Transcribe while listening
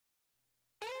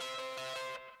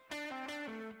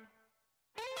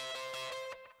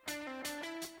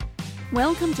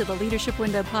Welcome to the Leadership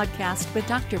Window podcast with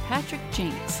Dr. Patrick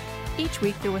Jinks. Each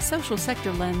week, through a social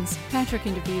sector lens, Patrick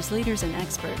interviews leaders and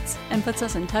experts and puts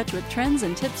us in touch with trends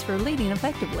and tips for leading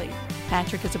effectively.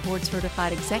 Patrick is a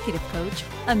board-certified executive coach,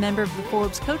 a member of the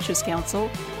Forbes Coaches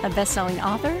Council, a best-selling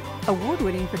author,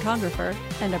 award-winning photographer,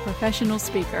 and a professional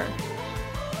speaker.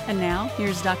 And now,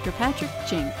 here's Dr. Patrick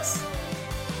Jinks.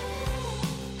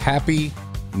 Happy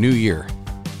New Year.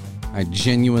 I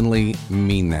genuinely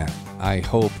mean that. I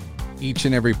hope each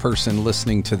and every person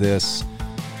listening to this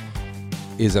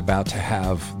is about to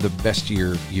have the best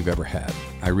year you've ever had.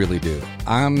 I really do.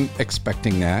 I'm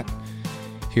expecting that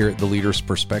here at The Leader's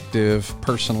Perspective.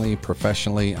 Personally,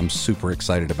 professionally, I'm super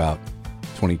excited about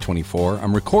 2024.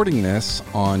 I'm recording this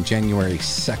on January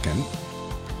 2nd.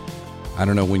 I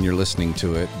don't know when you're listening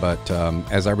to it, but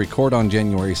as I record on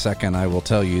January 2nd, I will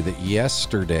tell you that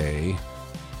yesterday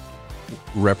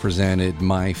represented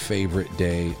my favorite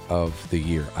day of the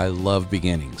year. I love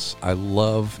beginnings. I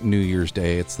love New Year's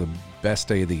Day. It's the best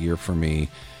day of the year for me.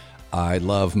 I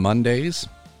love Mondays.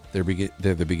 They're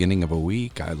the beginning of a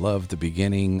week. I love the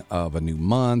beginning of a new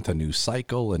month, a new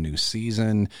cycle, a new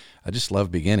season. I just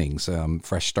love beginnings,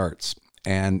 fresh starts.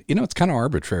 And, you know, it's kind of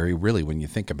arbitrary, really, when you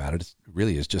think about it. It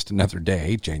really is just another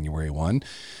day, January 1.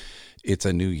 It's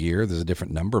a new year. There's a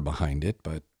different number behind it,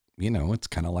 but you know, it's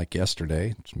kind of like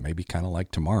yesterday. It's maybe kind of like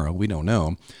tomorrow. We don't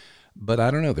know. But I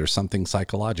don't know. There's something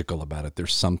psychological about it.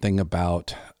 There's something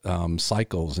about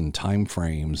cycles and time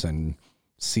frames and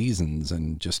seasons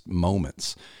and just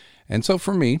moments. And so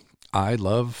for me, I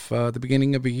love the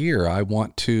beginning of a year. I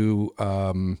want to,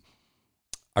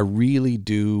 I really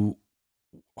do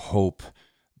hope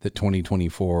that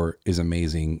 2024 is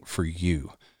amazing for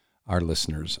you, our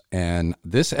listeners. And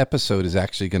this episode is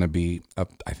actually going to be,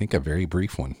 I think, a very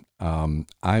brief one.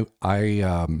 I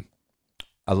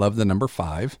love the number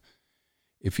 5.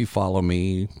 If you follow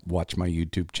me, watch my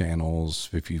YouTube channels,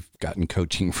 if you've gotten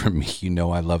coaching from me, you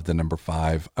know I love the number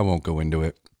 5. I won't go into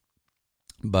it.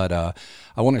 But I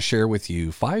want to share with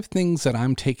you 5 things that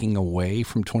I'm taking away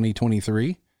from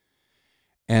 2023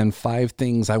 and 5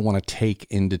 things I want to take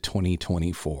into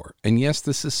 2024. And yes,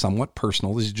 this is somewhat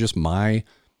personal. This is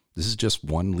just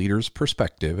one leader's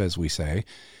perspective, as we say.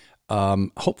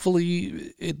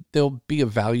 Hopefully there'll be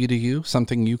of value to you,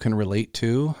 something you can relate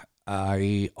to.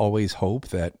 I always hope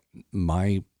that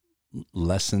my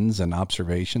lessons and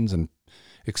observations and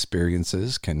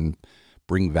experiences can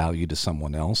bring value to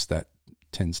someone else. That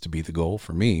tends to be the goal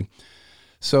for me.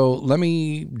 So let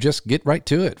me just get right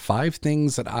to it. 5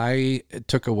 things that I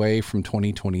took away from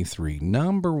 2023.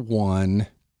 Number 1,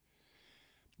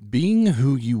 being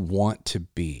who you want to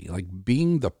be, like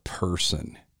being the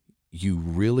person you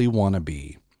really want to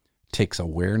be, takes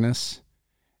awareness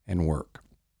and work.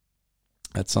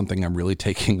 That's something I'm really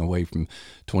taking away from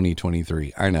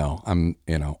 2023. I know I'm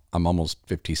almost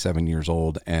 57 years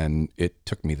old and it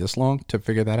took me this long to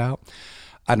figure that out.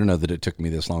 I don't know that it took me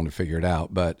this long to figure it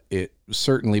out, but it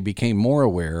certainly became more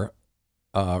aware,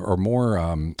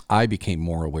 I became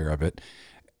more aware of it.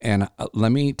 And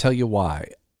let me tell you why.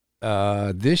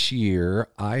 This year,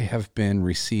 I have been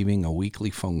receiving a weekly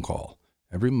phone call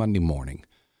every Monday morning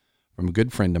from a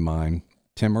good friend of mine,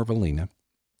 Tim Ervalina.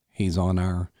 He's on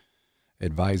our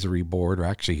advisory board, or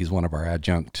actually he's one of our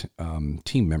adjunct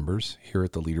team members here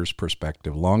at the Leader's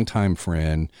Perspective, longtime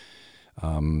friend,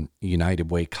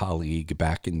 United Way colleague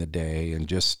back in the day, and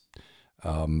just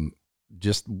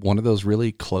one of those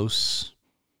really close,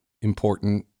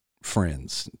 important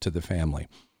friends to the family.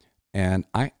 And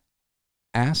I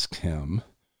asked him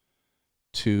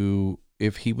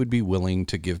if he would be willing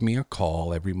to give me a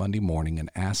call every Monday morning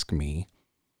and ask me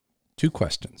 2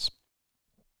 questions.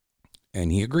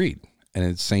 And he agreed. And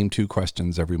it's the same 2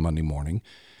 questions every Monday morning.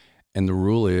 And the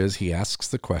rule is he asks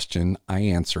the question, I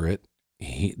answer it.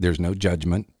 There's no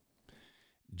judgment,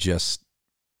 just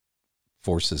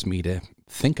forces me to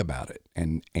think about it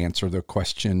and answer the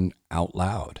question out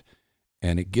loud.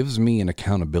 And it gives me an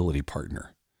accountability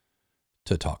partner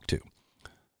to talk to.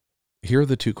 Here are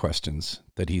the 2 questions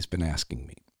that he's been asking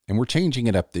me. And we're changing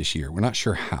it up this year. We're not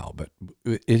sure how, but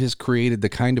it has created the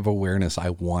kind of awareness I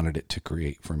wanted it to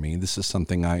create for me. This is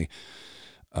something I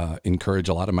encourage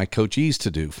a lot of my coachees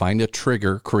to do. Find a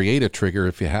trigger, create a trigger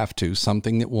if you have to,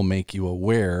 something that will make you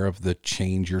aware of the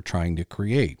change you're trying to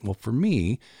create. Well, for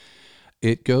me,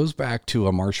 it goes back to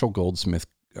a Marshall Goldsmith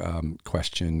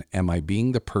question. Am I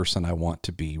being the person I want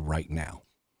to be right now?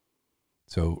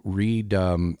 So read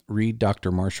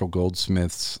Dr. Marshall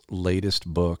Goldsmith's latest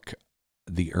book,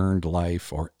 The Earned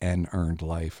Life or An Earned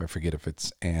Life. I forget if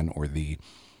it's an or the.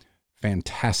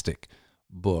 Fantastic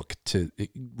book to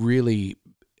really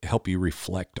help you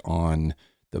reflect on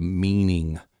the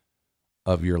meaning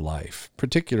of your life,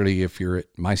 particularly if you're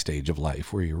at my stage of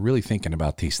life where you're really thinking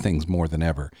about these things more than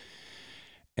ever.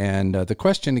 And the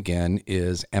question again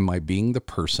is, am I being the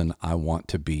person I want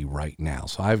to be right now?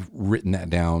 So I've written that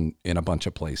down in a bunch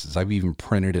of places. I've even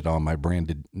printed it on my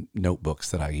branded notebooks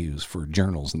that I use for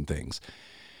journals and things.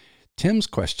 Tim's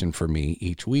question for me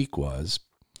each week was,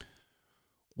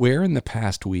 where in the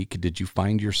past week did you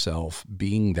find yourself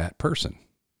being that person?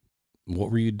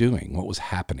 What were you doing? What was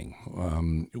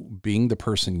happening? Being the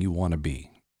person you want to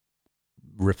be.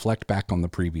 Reflect back on the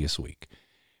previous week.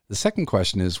 The second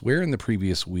question is, where in the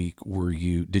previous week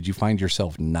did you find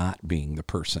yourself not being the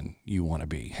person you want to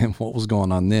be? And what was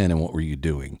going on then, and what were you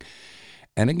doing?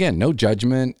 And again, no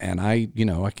judgment. And I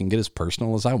can get as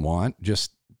personal as I want,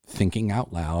 just thinking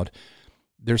out loud.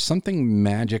 There's something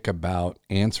magic about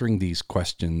answering these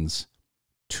questions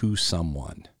to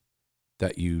someone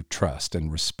that you trust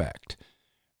and respect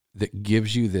that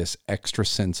gives you this extra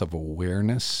sense of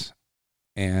awareness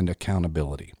and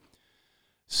accountability.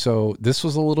 So this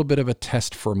was a little bit of a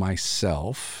test for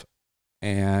myself,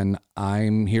 and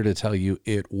I'm here to tell you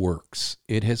it works.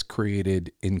 It has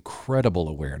created incredible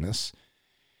awareness,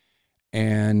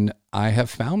 and I have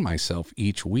found myself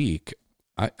each week.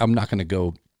 I'm not going to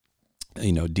go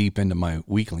deep into my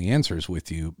weekly answers with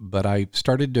you, but I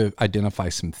started to identify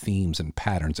some themes and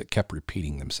patterns that kept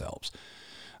repeating themselves.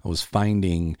 I was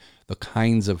finding the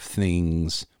kinds of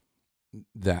things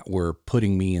that were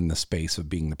putting me in the space of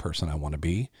being the person I want to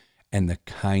be, and the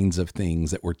kinds of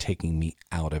things that were taking me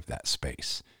out of that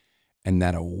space. And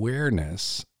that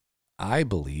awareness, I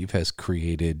believe, has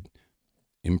created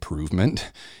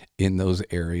improvement in those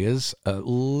areas, at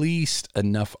least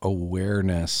enough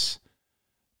awareness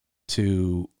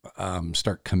to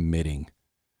start committing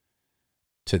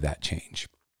to that change.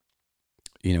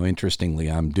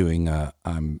 Interestingly,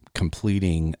 I'm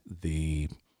completing the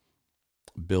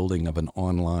building of an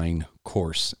online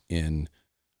course in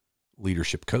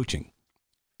leadership coaching.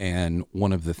 And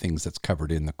one of the things that's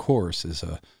covered in the course is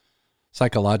a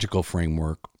psychological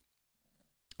framework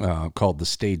called the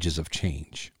Stages of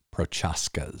Change,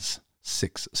 Prochaska's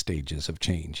 6 Stages of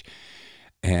Change.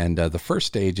 And the first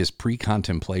stage is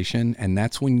pre-contemplation, and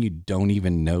that's when you don't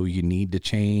even know you need to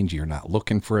change. You're not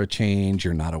looking for a change.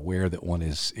 You're not aware that one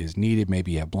is needed.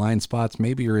 Maybe you have blind spots.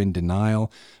 Maybe you're in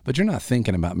denial, but you're not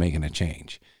thinking about making a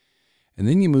change. And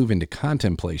then you move into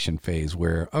contemplation phase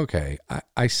where, okay,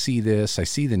 I see this. I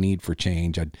see the need for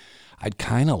change. I'd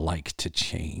kind of like to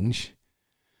change,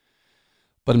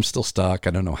 but I'm still stuck. I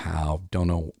don't know how, don't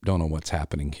know what's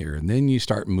happening here. And then you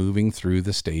start moving through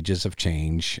the stages of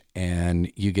change,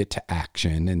 and you get to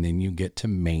action, and then you get to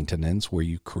maintenance where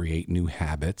you create new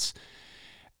habits.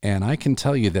 And I can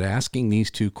tell you that asking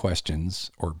these 2 questions,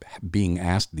 or being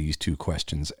asked these 2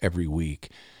 questions every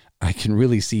week, I can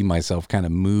really see myself kind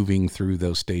of moving through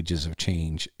those stages of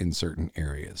change in certain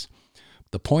areas.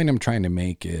 The point I'm trying to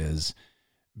make is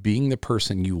being the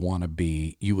person you want to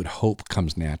be, you would hope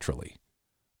comes naturally.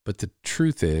 But the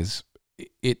truth is,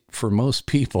 for most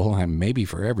people, and maybe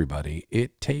for everybody,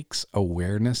 it takes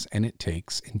awareness and it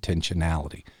takes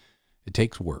intentionality. It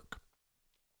takes work.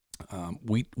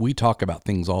 We talk about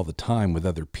things all the time with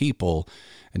other people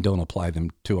and don't apply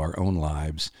them to our own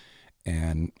lives.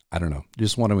 And I don't know,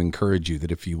 just want to encourage you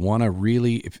that if you want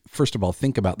to first of all,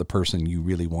 think about the person you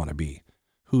really want to be.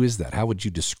 Who is that? How would you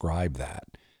describe that?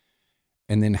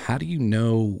 And then how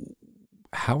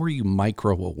are you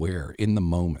micro-aware in the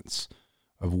moments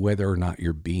of whether or not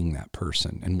you're being that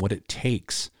person and what it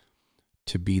takes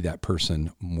to be that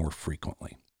person more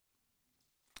frequently?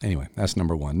 Anyway, that's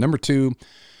number 1. Number 2,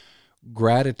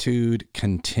 gratitude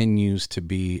continues to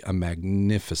be a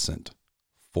magnificent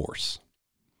force.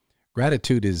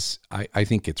 Gratitude is, I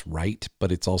think it's right,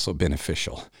 but it's also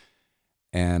beneficial.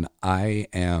 And I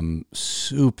am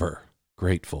super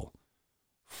grateful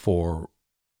for,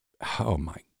 oh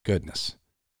my goodness,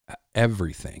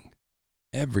 everything.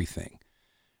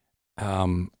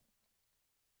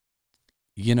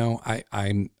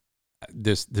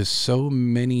 There's so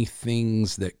many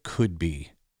things that could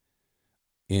be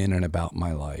in and about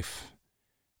my life,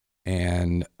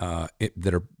 and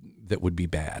that would be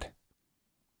bad.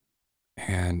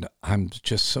 And I'm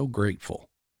just so grateful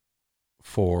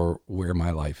for where my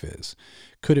life is.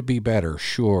 Could it be better?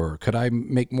 Sure. Could I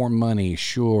make more money?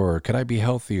 Sure. Could I be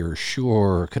healthier?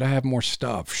 Sure. Could I have more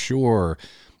stuff? Sure.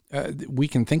 We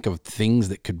can think of things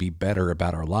that could be better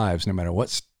about our lives, no matter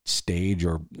what stage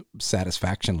or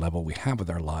satisfaction level we have with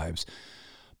our lives.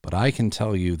 But I can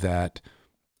tell you that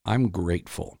I'm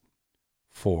grateful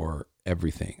for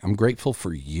everything. I'm grateful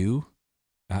for you.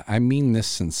 I mean this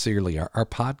sincerely. Our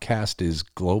podcast is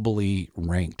globally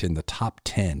ranked in the top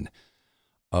 10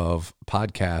 of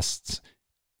podcasts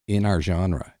in our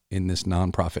genre, in this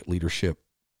nonprofit leadership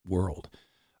world,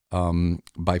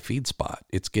 by FeedSpot.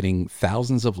 It's getting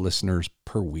thousands of listeners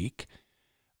per week.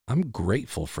 I'm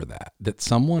grateful for that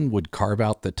someone would carve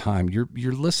out the time. You're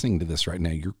listening to this right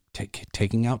now. You're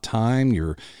taking out time.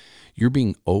 You're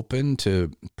being open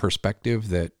to perspective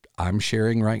that I'm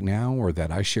sharing right now, or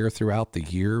that I share throughout the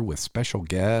year with special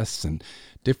guests and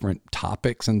different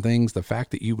topics and things. The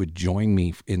fact that you would join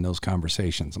me in those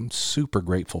conversations, I'm super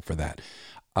grateful for that.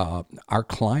 Our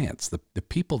clients, the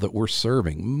people that we're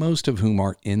serving, most of whom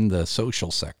are in the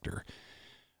social sector,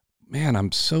 man,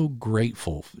 I'm so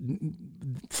grateful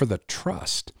for the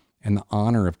trust and the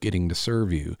honor of getting to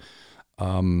serve you,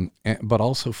 but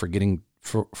also for getting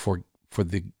for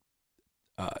the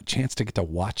chance to get to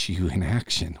watch you in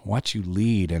action, watch you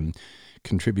lead and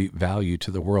contribute value to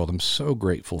the world. I'm so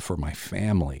grateful for my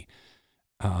family,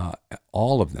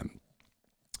 all of them.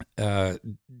 I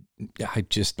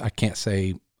can't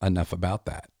say enough about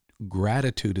that.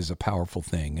 Gratitude is a powerful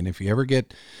thing. And if you ever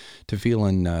get to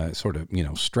feeling sort of,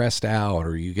 stressed out,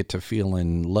 or you get to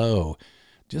feeling low,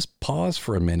 just pause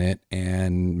for a minute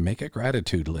and make a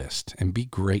gratitude list and be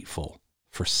grateful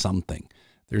for something.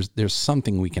 There's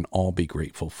something we can all be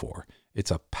grateful for.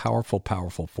 It's a powerful,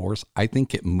 powerful force. I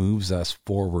think it moves us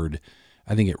forward.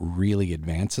 I think it really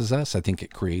advances us. I think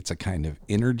it creates a kind of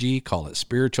energy, call it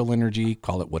spiritual energy,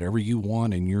 call it whatever you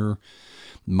want in your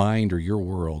mind or your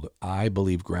world. I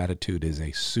believe gratitude is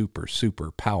a super,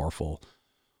 super powerful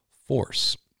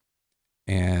force.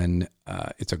 And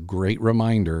it's a great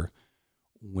reminder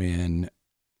when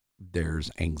there's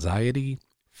anxiety,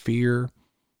 fear,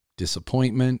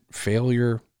 disappointment,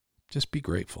 failure, just be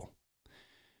grateful.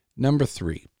 Number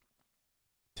 3,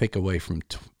 take away from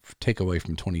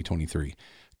 2023.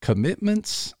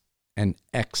 Commitments and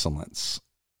excellence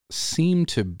seem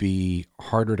to be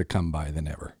harder to come by than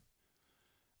ever.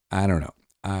 I don't know.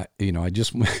 I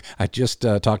just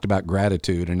talked about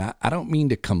gratitude, and I don't mean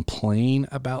to complain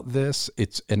about this.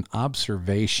 It's an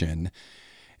observation,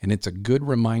 and it's a good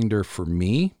reminder for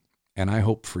me, and I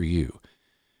hope for you.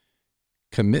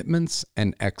 Commitments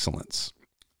and excellence.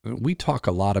 We talk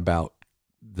a lot about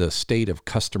the state of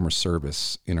customer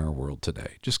service in our world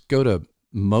today. Just go to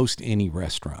most any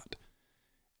restaurant.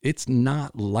 It's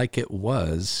not like it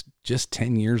was just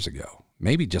 10 years ago,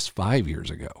 maybe just 5 years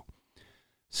ago.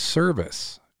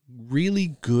 Service,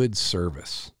 really good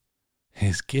service,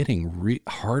 is getting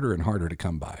harder and harder to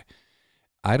come by.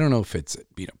 I don't know if it's,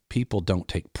 people don't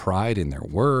take pride in their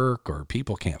work, or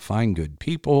people can't find good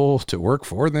people to work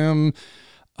for them.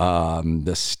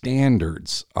 The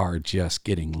standards are just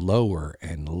getting lower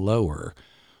and lower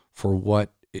for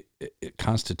what it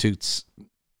constitutes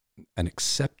an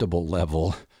acceptable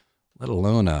level, let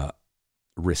alone a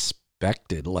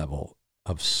respected level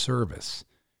of service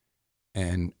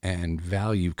and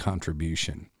value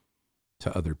contribution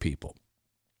to other people.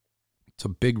 It's a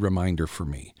big reminder for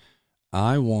me.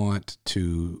 I want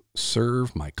to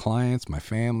serve my clients, my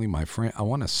family, my friends. I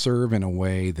want to serve in a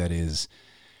way that is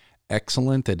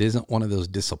excellent, that isn't one of those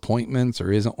disappointments,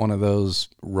 or isn't one of those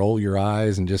roll your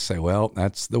eyes and just say, well,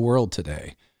 that's the world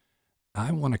today.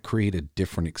 I want to create a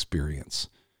different experience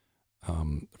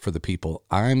for the people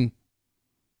I'm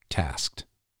tasked,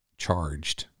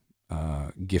 charged,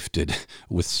 gifted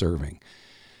with serving.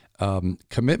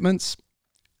 Commitments,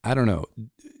 I don't know.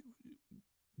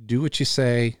 Do what you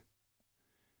say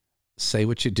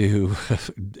what you do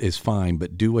is fine,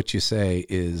 but do what you say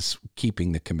is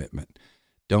keeping the commitment.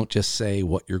 Don't just say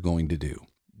what you're going to do.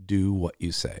 Do what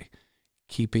you say.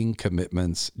 Keeping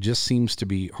commitments just seems to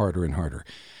be harder and harder.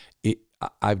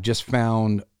 I've just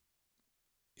found,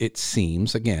 it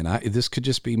seems, again, this could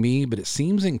just be me, but it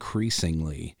seems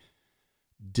increasingly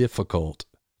difficult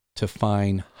to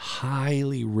find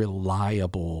highly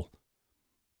reliable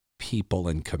people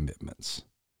and commitments.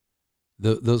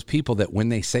 Those people that when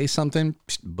they say something,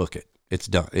 book it. It's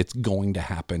done. It's going to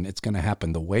happen. It's going to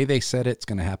happen the way they said it. It's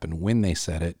going to happen when they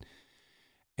said it.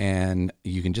 And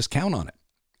you can just count on it.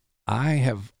 I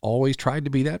have always tried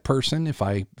to be that person. If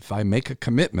I make a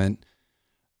commitment,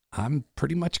 I'm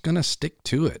pretty much going to stick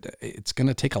to it. It's going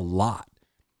to take a lot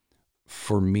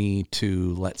for me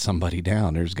to let somebody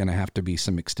down. There's going to have to be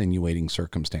some extenuating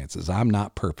circumstances. I'm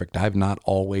not perfect. I've not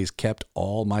always kept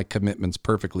all my commitments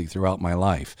perfectly throughout my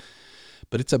life.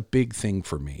 But it's a big thing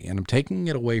for me. And I'm taking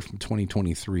it away from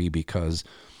 2023 because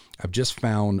I've just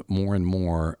found more and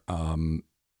more,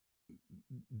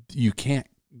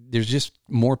 there's just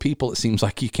more people it seems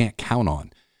like you can't count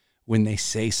on when they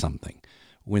say something,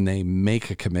 when they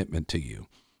make a commitment to you.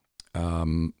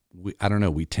 I don't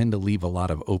know, we tend to leave a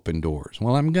lot of open doors.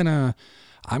 Well, I'm going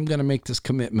to make this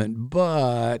commitment,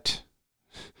 but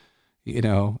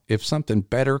if something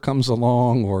better comes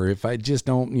along, or if I just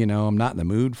don't, I'm not in the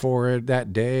mood for it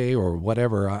that day or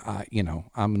whatever, I'm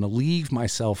going to leave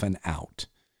myself an out.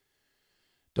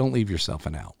 Don't leave yourself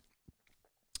an out.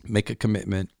 Make a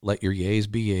commitment. Let your yays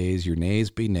be yays, your nays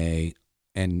be nay,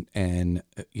 and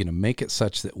make it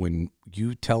such that when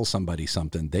you tell somebody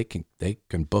something, they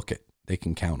can book it. They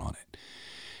can count on it.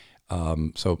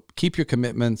 So keep your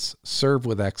commitments, serve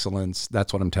with excellence.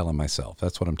 That's what I'm telling myself.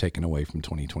 That's what I'm taking away from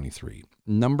 2023.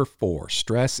 Number 4,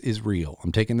 stress is real.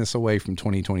 I'm taking this away from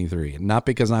 2023, and not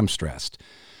because I'm stressed,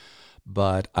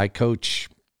 but I coach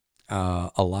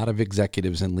a lot of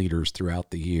executives and leaders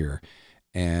throughout the year,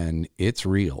 and it's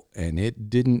real. And it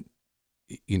didn't,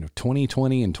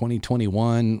 2020 and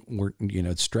 2021 were,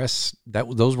 stress,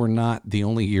 those were not the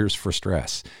only years for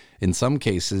stress. In some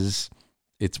cases,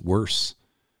 it's worse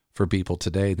for people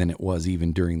today than it was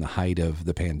even during the height of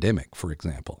the pandemic, for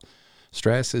example.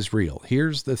 Stress is real.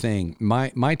 Here's the thing.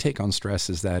 My take on stress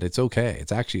is that it's okay.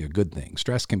 It's actually a good thing.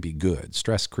 Stress can be good.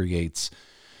 Stress creates,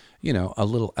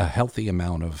 a healthy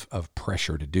amount of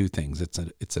pressure to do things. It's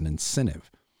an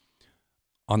incentive.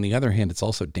 On the other hand, it's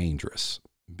also dangerous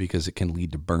because it can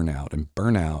lead to burnout. And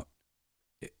burnout,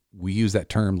 we use that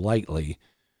term lightly.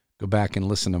 Go back and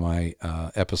listen to my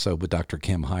episode with Dr.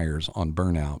 Kim Hires on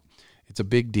burnout. It's a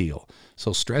big deal.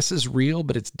 So stress is real,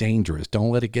 but it's dangerous.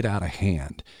 Don't let it get out of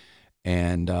hand.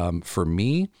 And for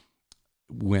me,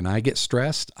 when I get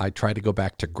stressed, I try to go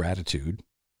back to gratitude.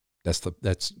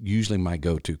 That's usually my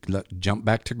go-to. Jump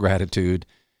back to gratitude.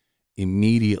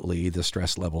 Immediately, the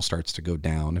stress level starts to go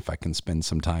down if I can spend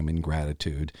some time in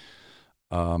gratitude.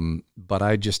 But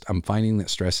I'm finding that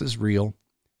stress is real.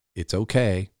 It's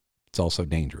okay. It's also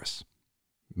dangerous.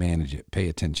 Manage it. Pay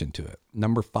attention to it.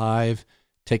 Number 5,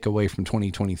 takeaway from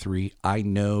 2023, I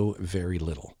know very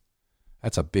little.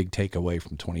 That's a big takeaway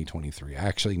from 2023. I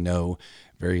actually know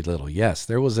very little. Yes,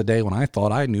 there was a day when I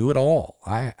thought I knew it all.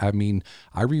 I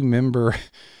remember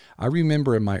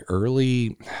in my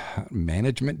early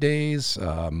management days,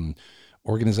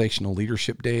 organizational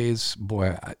leadership days,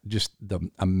 boy, just the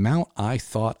amount I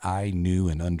thought I knew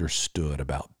and understood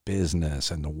about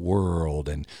business and the world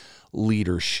and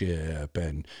leadership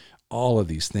and all of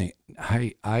these things.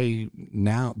 I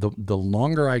now, the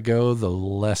longer I go, the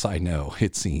less I know,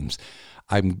 it seems.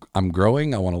 I'm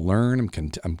growing. I want to learn.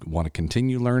 I want to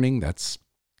continue learning. That's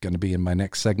going to be in my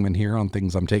next segment here on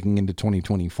things I'm taking into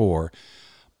 2024.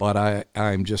 But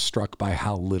I'm just struck by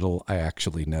how little I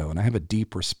actually know. And I have a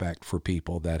deep respect for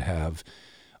people that have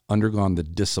undergone the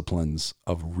disciplines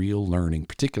of real learning,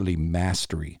 particularly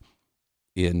mastery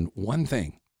in one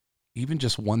thing, even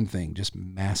just one thing, just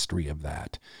mastery of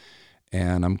that.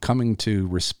 And I'm coming to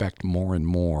respect more and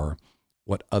more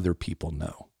what other people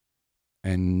know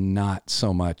and not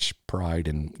so much pride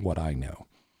in what I know.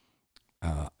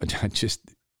 Just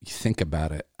think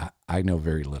about it. I know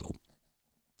very little.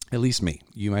 At least me.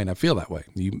 You might not feel that way.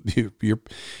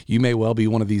 You may well be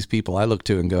one of these people I look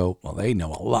to and go, well, they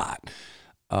know a lot.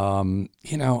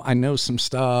 I know some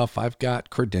stuff. I've got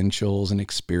credentials and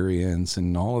experience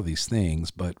and all of these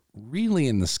things, but really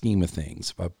in the scheme of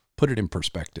things, if I put it in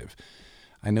perspective,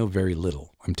 I know very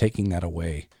little. I'm taking that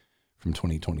away from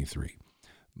 2023.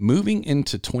 Moving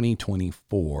into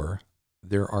 2024,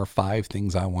 there are 5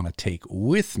 things I want to take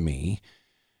with me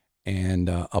and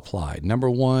apply. Number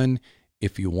 1,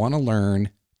 if you want to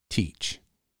learn, teach.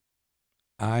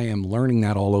 I am learning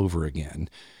that all over again.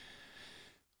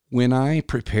 When I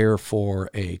prepare for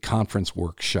a conference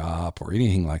workshop or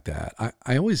anything like that,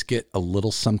 I always get a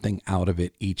little something out of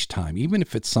it each time, even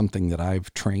if it's something that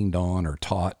I've trained on or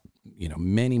taught,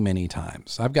 many, many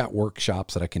times. I've got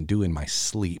workshops that I can do in my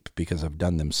sleep because I've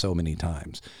done them so many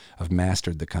times. I've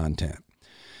mastered the content.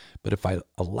 But if I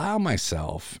allow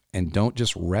myself and don't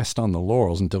just rest on the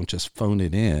laurels and don't just phone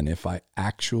it in, if I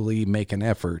actually make an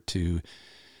effort to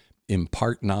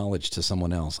impart knowledge to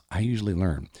someone else, I usually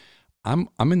learn. I'm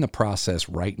in the process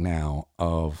right now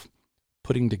of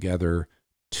putting together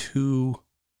 2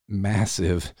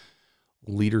 massive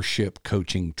leadership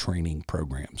coaching training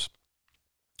programs.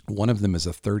 One of them is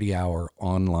a 30-hour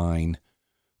online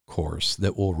course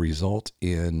that will result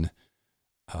in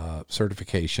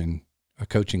certification, a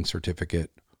coaching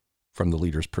certificate from the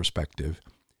leader's perspective,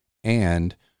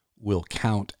 and will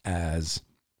count as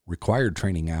required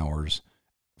training hours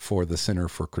for the Center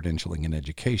for Credentialing and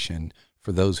Education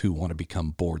for those who want to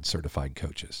become board certified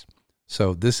coaches.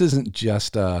 So this isn't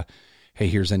just hey,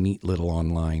 here's a neat little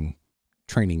online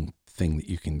training thing that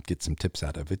you can get some tips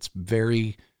out of. It's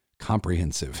very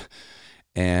comprehensive.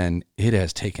 And it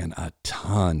has taken a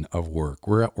ton of work.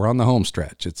 We're on the home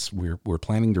stretch. We're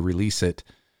planning to release it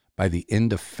by the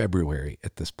end of February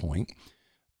at this point,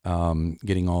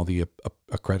 getting all the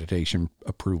accreditation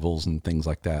approvals and things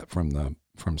like that from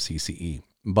CCE.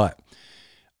 But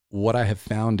what I have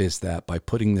found is that by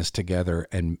putting this together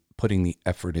and putting the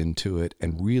effort into it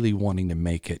and really wanting to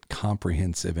make it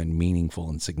comprehensive and meaningful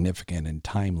and significant and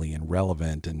timely and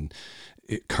relevant and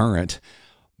current,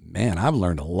 man, I've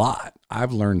learned a lot.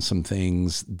 I've learned some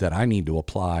things that I need to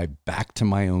apply back to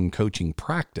my own coaching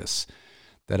practice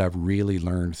that I've really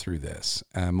learned through this.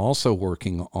 I'm also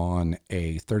working on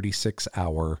a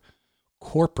 36-hour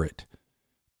corporate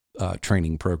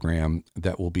training program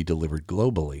that will be delivered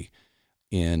globally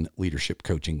in leadership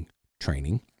coaching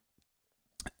training.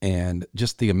 And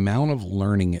just the amount of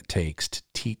learning it takes to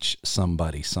teach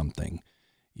somebody something,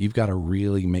 you've got to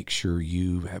really make sure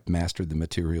you have mastered the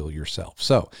material yourself.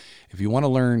 So if you want to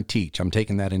learn, teach, I'm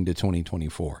taking that into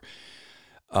 2024.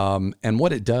 And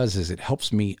what it does is it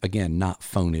helps me, again, not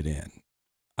phone it in.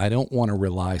 I don't want to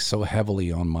rely so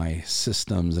heavily on my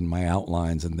systems and my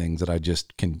outlines and things that I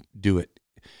just can do it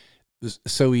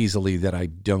so easily that I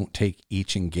don't take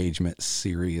each engagement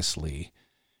seriously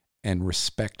and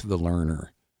respect the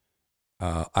learner.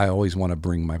 I always want to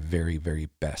bring my very, very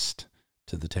best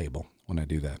to the table when I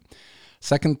do that.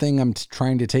 Second thing I'm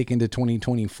trying to take into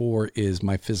 2024 is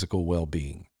my physical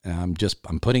well-being. I'm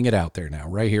putting it out there now,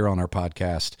 right here on our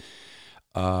podcast.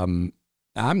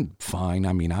 I'm fine.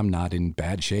 I mean, I'm not in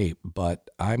bad shape,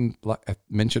 but I'm, like I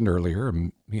mentioned earlier,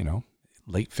 I'm,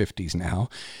 late 50s now.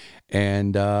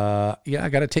 And, I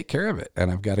got to take care of it,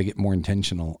 and I've got to get more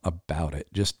intentional about it.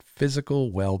 Just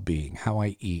physical well-being, how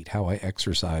I eat, how I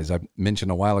exercise. I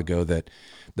mentioned a while ago that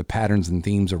the patterns and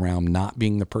themes around not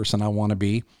being the person I want to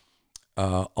be,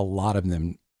 a lot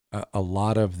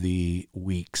of the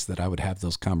weeks that I would have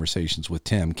those conversations with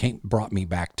Tim brought me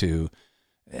back to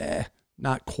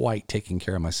not quite taking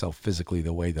care of myself physically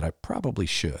the way that I probably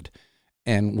should,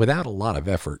 and without a lot of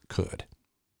effort could.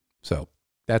 So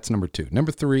that's number 2.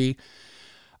 Number 3,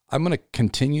 I'm going to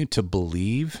continue to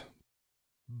believe,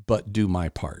 but do my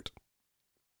part.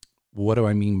 What do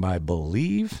I mean by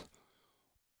believe?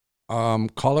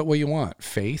 Call it what you want.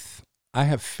 Faith. I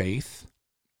have faith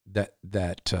that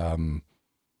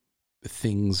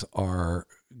things are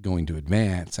going to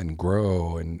advance and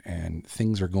grow and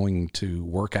things are going to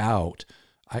work out.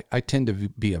 I tend to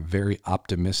be a very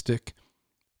optimistic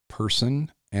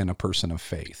person and a person of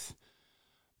faith.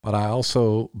 But I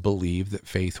also believe that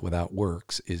faith without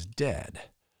works is dead.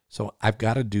 So I've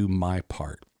got to do my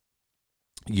part.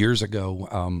 Years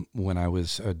ago, when I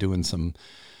was doing some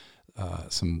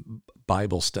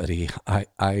Bible study,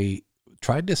 I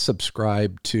tried to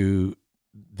subscribe to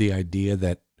the idea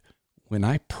that when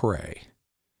I pray,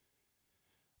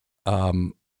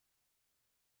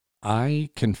 I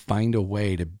can find a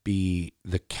way to be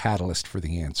the catalyst for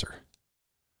the answer.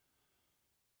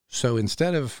 So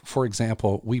instead of, for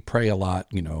example, we pray a lot,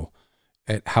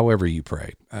 at however you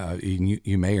pray.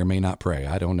 You may or may not pray.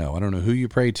 I don't know. I don't know who you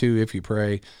pray to, if you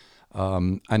pray.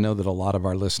 I know that a lot of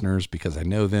our listeners, because I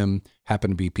know them,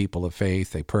 happen to be people of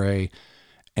faith. They pray.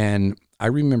 And I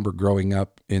remember growing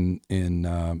up in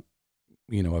a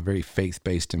very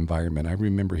faith-based environment. I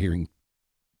remember hearing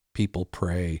people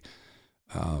pray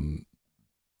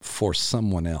for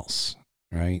someone else,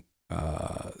 right?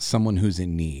 Someone who's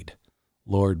in need.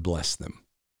 Lord, bless them,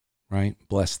 right?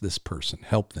 Bless this person.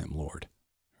 Help them, Lord,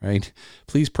 right?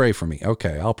 Please pray for me.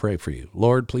 Okay, I'll pray for you.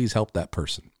 Lord, please help that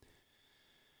person.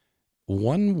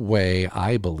 One way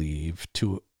I believe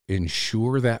to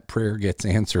ensure that prayer gets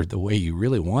answered the way you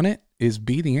really want it is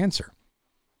be the answer.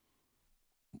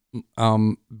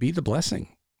 Be the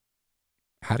blessing.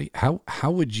 How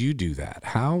would you do that?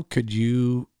 How could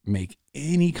you make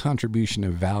any contribution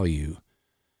of value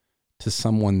to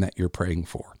someone that you're praying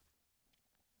for?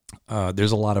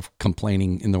 There's a lot of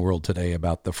complaining in the world today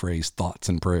about the phrase thoughts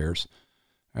and prayers,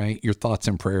 right? Your thoughts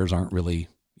and prayers aren't really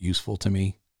useful to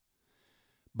me.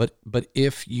 But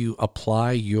if you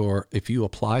apply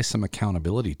some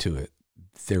accountability to it,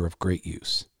 they're of great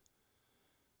use.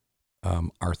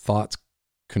 Our thoughts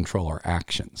control our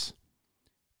actions.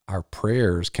 Our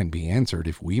prayers can be answered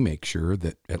if we make sure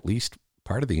that at least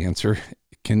part of the answer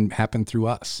can happen through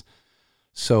us.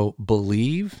 So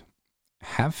believe,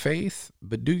 have faith,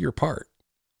 but do your part.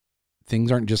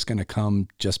 Things aren't just going to come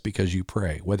just because you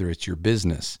pray, whether it's your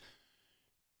business,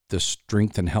 the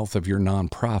strength and health of your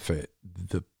nonprofit,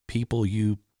 the people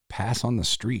you pass on the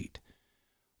street.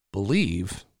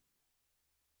 Believe,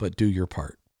 but do your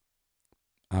part.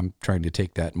 I'm trying to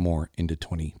take that more into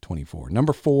 2024.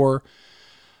 Number 4,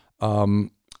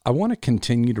 I want to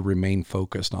continue to remain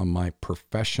focused on my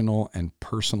professional and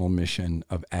personal mission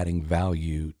of adding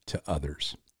value to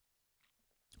others.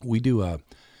 We do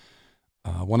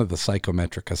one of the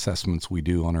psychometric assessments we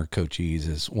do on our coachees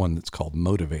is one that's called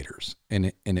Motivators,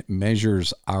 and it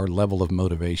measures our level of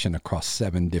motivation across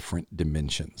 7 different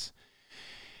dimensions.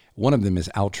 One of them is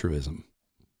altruism,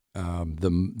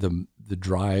 the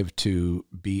drive to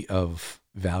be of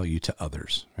value to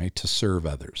others, right? To serve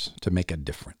others, to make a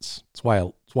difference. It's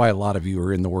why a lot of you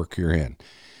are in the work you're in.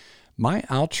 My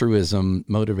altruism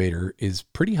motivator is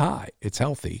pretty high. It's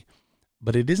healthy,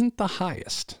 but it isn't the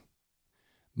highest.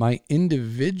 My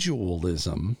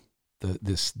individualism,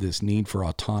 this need for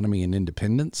autonomy and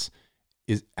independence,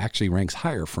 is actually ranks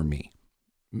higher for me.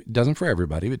 It doesn't for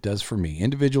everybody, but it does for me.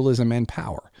 Individualism and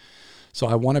power. So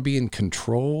I want to be in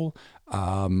control.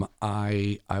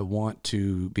 I want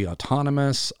to be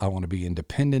autonomous. I want to be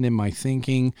independent in my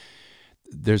thinking.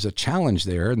 There's a challenge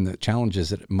there, and the challenge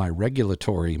is that my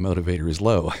regulatory motivator is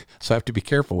low. So I have to be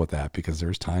careful with that because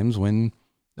there's times when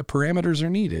the parameters are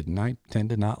needed, and I tend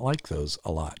to not like those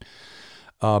a lot.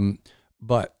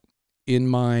 But in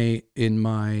my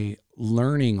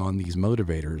learning on these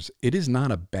motivators, it is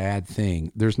not a bad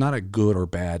thing. There's not a good or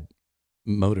bad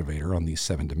motivator on these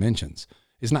 7 dimensions.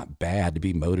 It's not bad to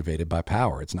be motivated by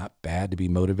power. It's not bad to be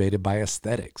motivated by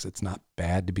aesthetics. It's not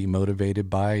bad to be motivated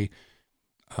by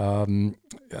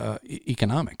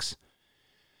economics.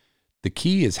 The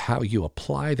key is how you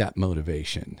apply that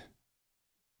motivation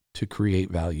to create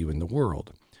value in the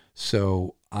world.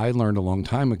 So I learned a long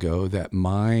time ago that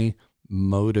my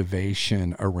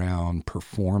motivation around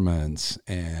performance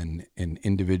and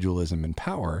individualism and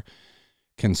power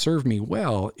can serve me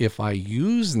well if I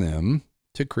use them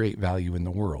to create value in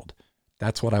the world.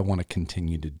 That's what I want to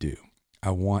continue to do.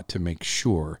 I want to make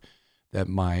sure that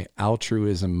my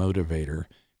altruism motivator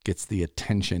gets the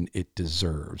attention it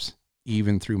deserves,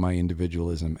 even through my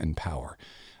individualism and power.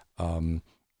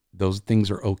 Those things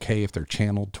are okay if they're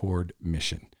channeled toward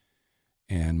mission.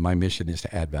 And my mission is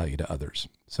to add value to others.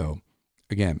 So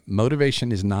again,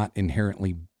 motivation is not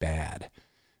inherently bad.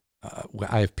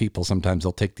 I have people, sometimes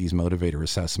they'll take these motivator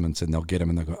assessments and they'll get them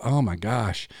and they'll go, oh my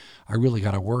gosh, I really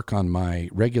got to work on my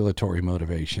regulatory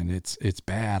motivation. It's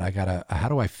bad. How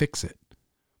do I fix it?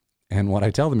 And what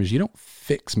I tell them is you don't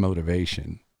fix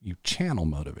motivation, you channel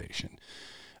motivation.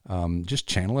 Just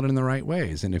channel it in the right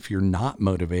ways. And if you're not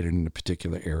motivated in a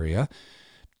particular area,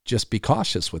 just be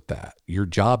cautious with that. Your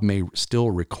job may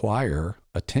still require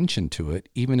attention to it,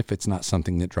 even if it's not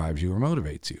something that drives you or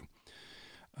motivates you.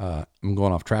 I'm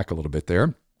going off track a little bit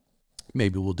there.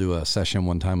 Maybe we'll do a session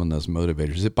one time on those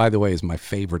motivators. It, by the way, is my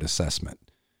favorite assessment.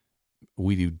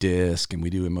 We do DISC and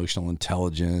we do emotional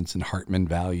intelligence and Hartman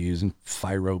values and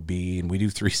FIRO-B and we do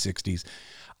 360s.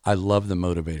 I love the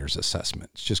motivators assessment.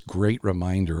 It's just great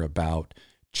reminder about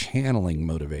channeling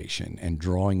motivation and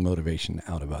drawing motivation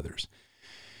out of others.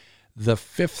 The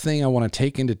 5th thing I want to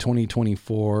take into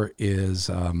 2024 is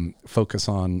focus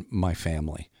on my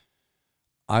family.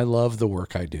 I love the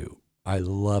work I do. I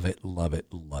love it, love it,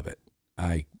 love it.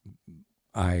 I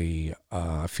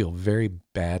feel very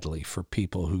badly for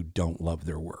people who don't love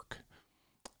their work.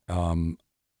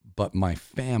 But my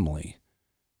family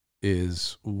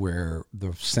is where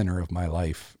the center of my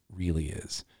life really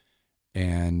is.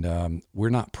 And we're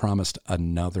not promised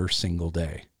another single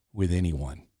day with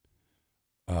anyone.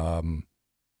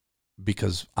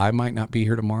 Because I might not be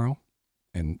here tomorrow,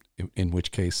 and in which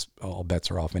case all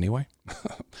bets are off anyway.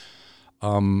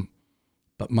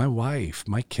 But my wife,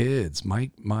 my kids,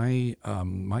 my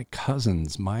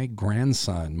cousins, my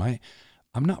grandson,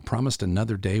 I'm not promised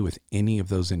another day with any of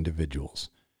those individuals.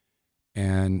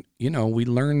 And, we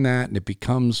learn that and it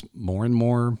becomes more and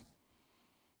more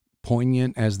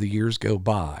poignant as the years go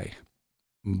by.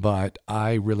 But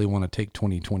I really want to take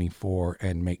 2024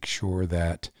 and make sure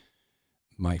that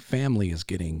my family is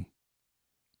getting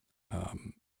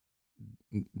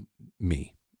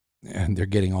me, and they're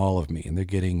getting all of me, and they're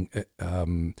getting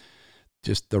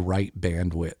just the right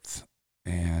bandwidth.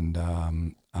 And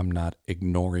I'm not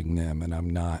ignoring them, and I'm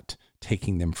not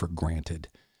taking them for granted.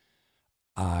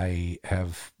 I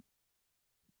have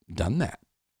done that.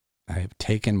 I have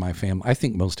taken my family. I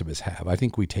think most of us have. I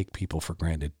think we take people for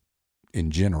granted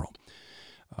in general.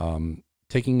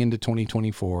 Taking into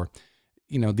 2024,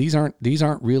 these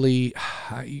aren't really,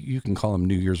 you can call them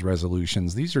New Year's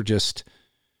resolutions. These are just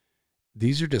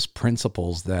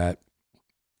principles that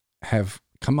have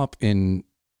come up in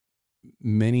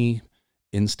many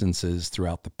instances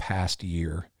throughout the past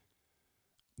year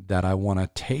that I want to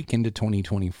take into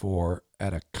 2024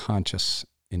 at a conscious,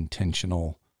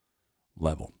 intentional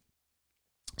level.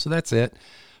 So that's it.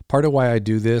 Part of why I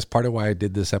do this, part of why I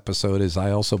did this episode is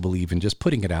I also believe in just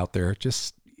putting it out there.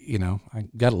 Just, I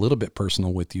got a little bit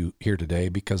personal with you here today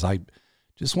because I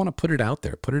just want to put it out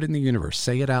there, put it in the universe,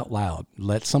 say it out loud,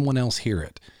 let someone else hear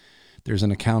it. There's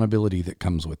an accountability that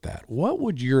comes with that. What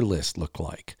would your list look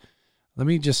like? Let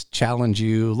me just challenge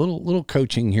you, a little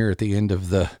coaching here at the end of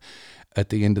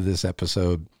this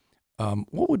episode.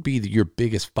 What would be your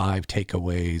biggest 5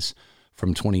 takeaways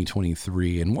from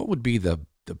 2023? And what would be the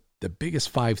biggest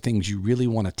 5 things you really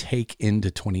want to take into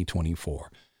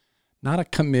 2024? Not a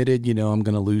committed, I'm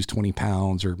going to lose 20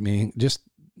 pounds or just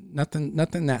nothing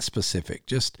that specific.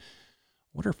 Just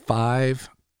what are 5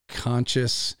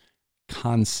 conscious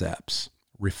concepts,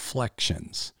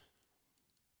 reflections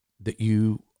that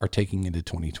you are taking into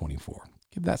 2024?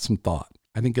 Give that some thought.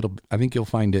 I think you'll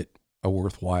find it a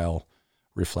worthwhile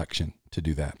reflection to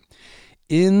do that.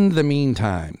 In the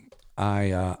meantime,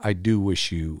 I do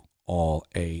wish you all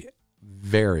a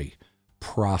very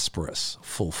prosperous,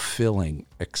 fulfilling,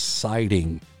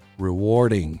 exciting,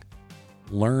 rewarding,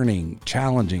 learning,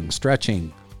 challenging,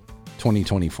 stretching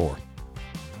 2024.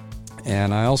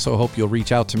 And I also hope you'll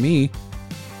reach out to me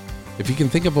if you can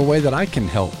think of a way that I can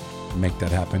help make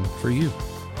that happen for you.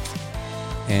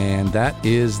 And that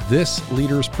is this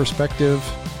leader's perspective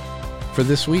for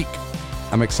this week.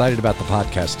 I'm excited about the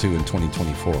podcast too in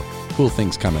 2024. Cool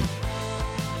things coming.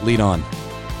 Lead on.